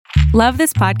Love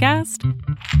this podcast?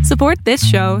 Support this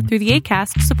show through the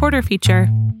Acast supporter feature.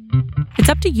 It's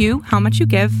up to you how much you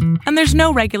give, and there's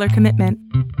no regular commitment.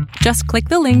 Just click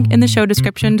the link in the show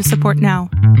description to support now.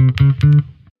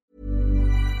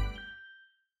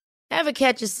 Ever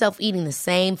catch yourself eating the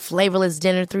same flavorless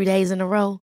dinner 3 days in a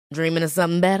row? Dreaming of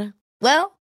something better?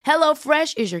 Well,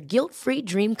 HelloFresh is your guilt-free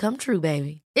dream come true,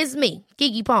 baby. It's me,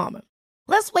 Keke Palmer.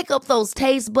 Let's wake up those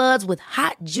taste buds with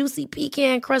hot, juicy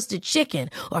pecan-crusted chicken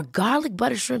or garlic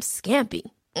butter shrimp scampi.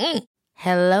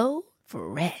 Hello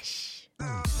Fresh.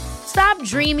 Stop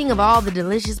dreaming of all the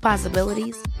delicious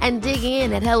possibilities and dig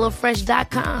in at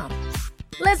HelloFresh.com.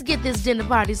 Let's get this dinner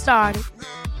party started.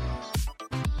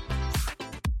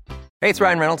 Hey, it's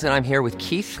Ryan Reynolds, and I'm here with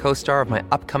Keith, co-star of my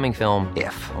upcoming film,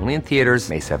 If, only in theaters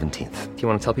May 17th. Do you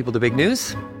want to tell people the big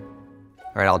news?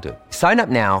 All right, I'll do it. Sign up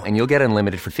now and you'll get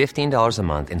unlimited for $15 a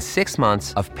month and 6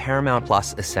 months of Paramount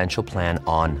Plus Essential Plan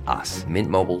on us.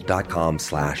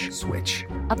 MintMobile.com/switch.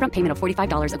 Upfront payment of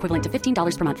 $45 equivalent to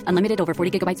 $15 per month. Unlimited over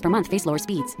 40 gigabytes per month. Face lower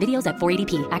speeds. Videos at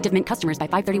 480p. Active Mint customers by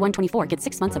 531.24 get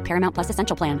 6 months of Paramount Plus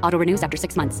Essential Plan. Auto renews after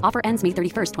 6 months. Offer ends May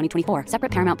 31st, 2024.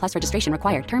 Separate Paramount Plus registration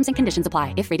required. Terms and conditions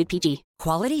apply if rated PG.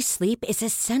 Quality sleep is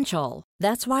essential.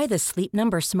 That's why the Sleep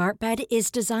Number Smart Bed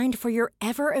is designed for your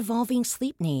ever-evolving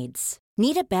sleep needs.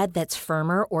 Need a bed that's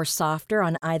firmer or softer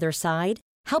on either side?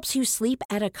 Helps you sleep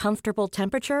at a comfortable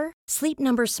temperature? Sleep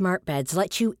Number Smart Beds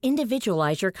let you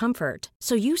individualize your comfort,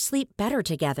 so you sleep better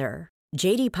together.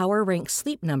 J.D. Power ranks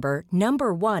Sleep Number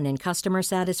number 1 in customer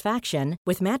satisfaction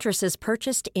with mattresses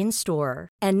purchased in-store.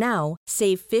 And now,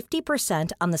 save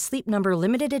 50% on the Sleep Number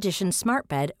Limited Edition Smart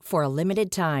Bed for a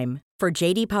limited time. For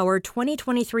J.D. Power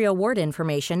 2023 award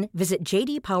information, visit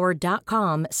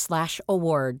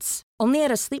jdpower.com/awards. Only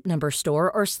at a Sleep Number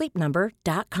store or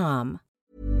sleepnumber.com.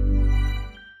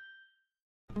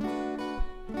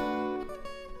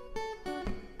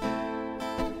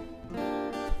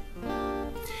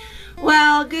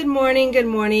 Well, good morning,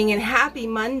 and happy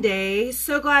Monday.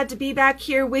 So glad to be back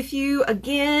here with you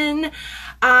again.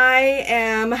 I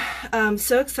am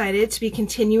so excited to be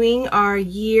continuing our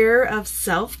year of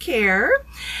self-care,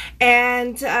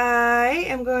 and I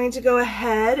am going to go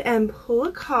ahead and pull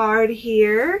a card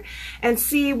here and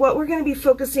see what we're going to be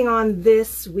focusing on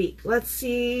this week. Let's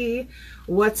see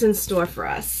what's in store for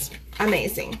us.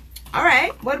 Amazing. All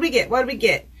right, what do we get? What do we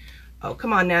get? Oh,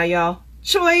 come on now, y'all.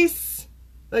 Choice.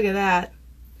 Look at that.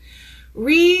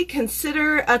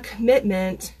 Reconsider a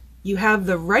commitment. You have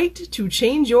the right to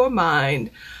change your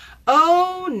mind.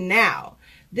 Oh, now,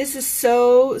 this is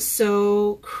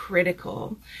so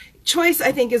critical. Choice,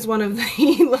 I think, is one of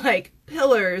the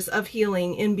pillars of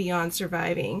healing in Beyond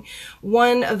Surviving.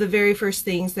 One of the very first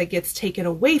things that gets taken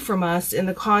away from us in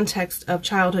the context of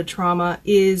childhood trauma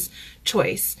is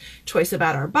choice. Choice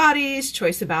about our bodies,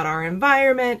 choice about our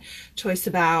environment, choice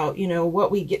about,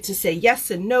 what we get to say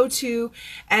yes and no to.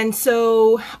 And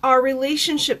so our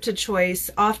relationship to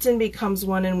choice often becomes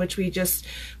one in which we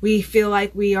feel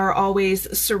like we are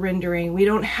always surrendering. We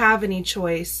don't have any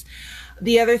choice.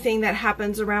 The other thing that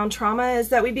happens around trauma is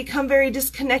that we become very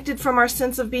disconnected from our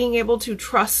sense of being able to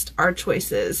trust our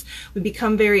choices. We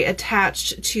become very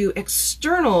attached to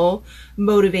external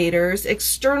motivators,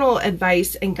 external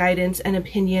advice and guidance and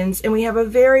opinions, and we have a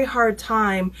very hard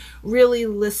time really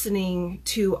listening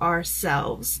to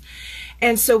ourselves.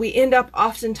 And so we end up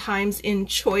oftentimes in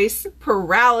choice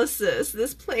paralysis,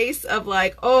 this place of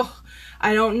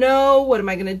I don't know, what am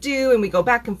I going to do? And we go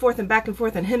back and forth and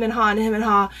him and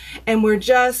ha, and we're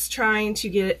just trying to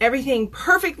get everything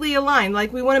perfectly aligned.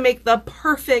 We want to make the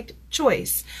perfect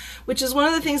choice, which is one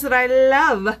of the things that I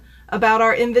love about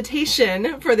our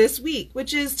invitation for this week,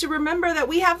 which is to remember that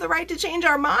we have the right to change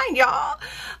our mind, y'all.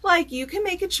 You can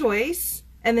make a choice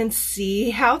and then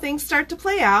see how things start to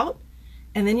play out.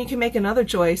 And then you can make another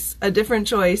choice, a different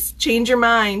choice, change your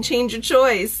mind, change your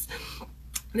choice.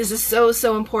 This is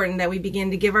so important that we begin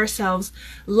to give ourselves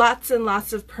lots and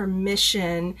lots of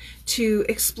permission to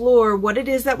explore what it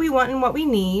is that we want and what we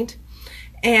need,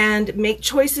 and make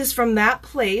choices from that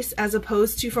place as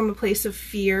opposed to from a place of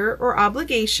fear or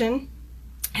obligation,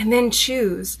 and then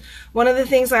choose. One of the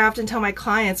things I often tell my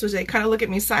clients, which they kind of look at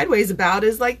me sideways about,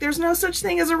 is there's no such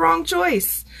thing as a wrong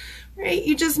choice, right?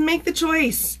 You just make the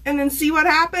choice and then see what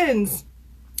happens.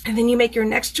 And then you make your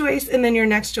next choice and then your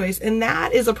next choice. And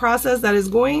that is a process that is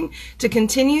going to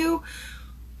continue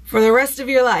for the rest of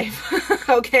your life.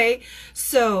 Okay?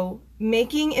 So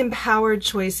making empowered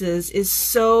choices is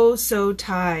so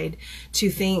tied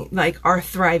to our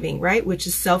thriving, right? Which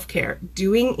is self-care.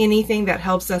 Doing anything that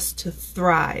helps us to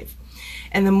thrive.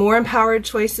 And the more empowered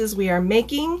choices we are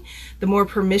making, the more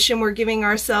permission we're giving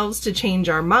ourselves to change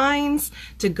our minds,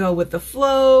 to go with the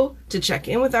flow, to check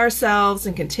in with ourselves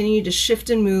and continue to shift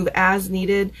and move as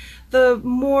needed, the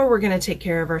more we're going to take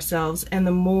care of ourselves and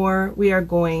the more we are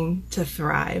going to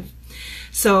thrive.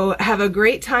 So have a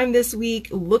great time this week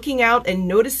looking out and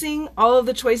noticing all of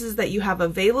the choices that you have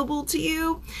available to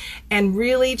you and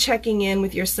really checking in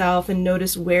with yourself and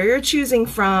notice where you're choosing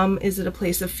from. Is it a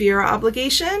place of fear or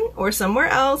obligation or somewhere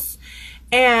else?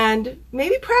 And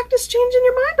maybe practice changing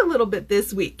your mind a little bit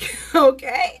this week,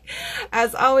 okay?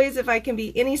 As always, if I can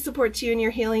be any support to you in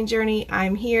your healing journey,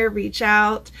 I'm here. Reach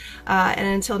out. And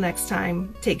until next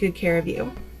time, take good care of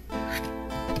you.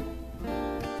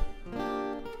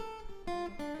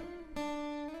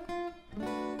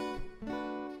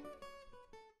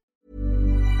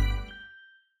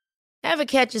 Ever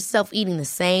catch yourself eating the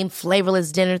same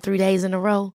flavorless dinner 3 days in a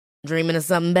row? Dreaming of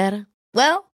something better?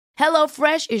 Well,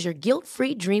 HelloFresh is your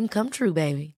guilt-free dream come true,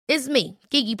 baby. It's me,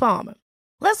 Keke Palmer.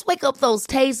 Let's wake up those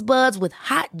taste buds with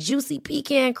hot, juicy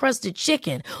pecan-crusted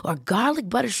chicken or garlic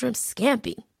butter shrimp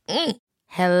scampi.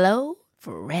 Hello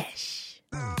Fresh.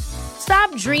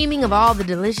 Stop dreaming of all the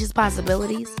delicious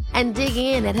possibilities and dig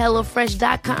in at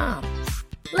HelloFresh.com.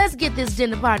 Let's get this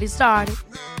dinner party started.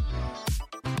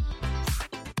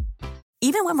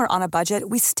 Even when we're on a budget,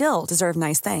 we still deserve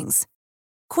nice things.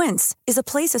 Quince is a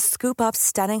place to scoop up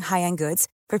stunning high-end goods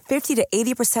for 50 to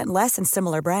 80% less than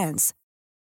similar brands.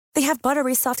 They have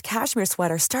buttery soft cashmere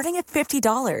sweaters starting at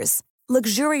 $50,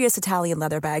 luxurious Italian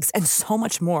leather bags, and so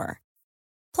much more.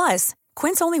 Plus,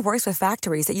 Quince only works with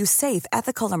factories that use safe,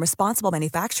 ethical, and responsible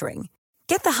manufacturing.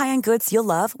 Get the high-end goods you'll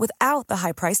love without the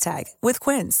high price tag with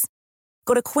Quince.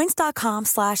 Go to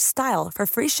quince.com/style for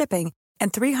free shipping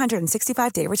and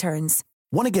 365-day returns.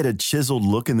 Want to get a chiseled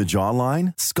look in the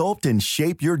jawline? Sculpt and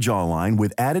shape your jawline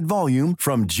with added volume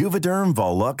from Juvederm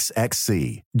Volux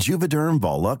XC. Juvederm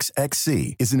Volux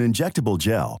XC is an injectable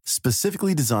gel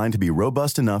specifically designed to be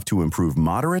robust enough to improve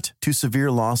moderate to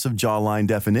severe loss of jawline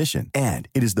definition. And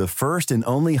it is the first and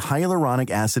only hyaluronic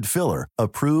acid filler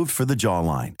approved for the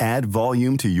jawline. Add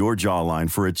volume to your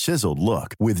jawline for a chiseled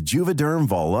look with Juvederm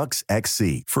Volux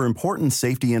XC. For important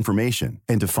safety information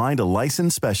and to find a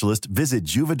licensed specialist, visit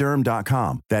Juvederm.com.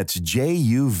 That's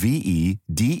Juvederm.com.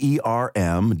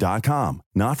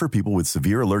 Not for people with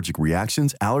severe allergic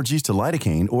reactions, allergies to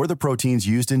lidocaine, or the proteins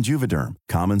used in Juvederm.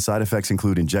 Common side effects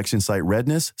include injection site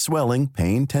redness, swelling,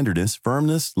 pain, tenderness,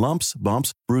 firmness, lumps,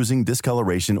 bumps, bruising,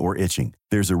 discoloration, or itching.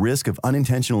 There's a risk of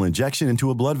unintentional injection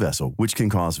into a blood vessel, which can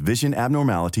cause vision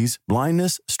abnormalities,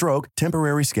 blindness, stroke,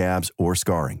 temporary scabs, or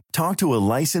scarring. Talk to a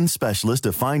licensed specialist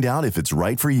to find out if it's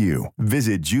right for you.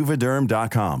 Visit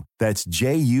Juvederm.com. That's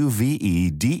Juvederm.com.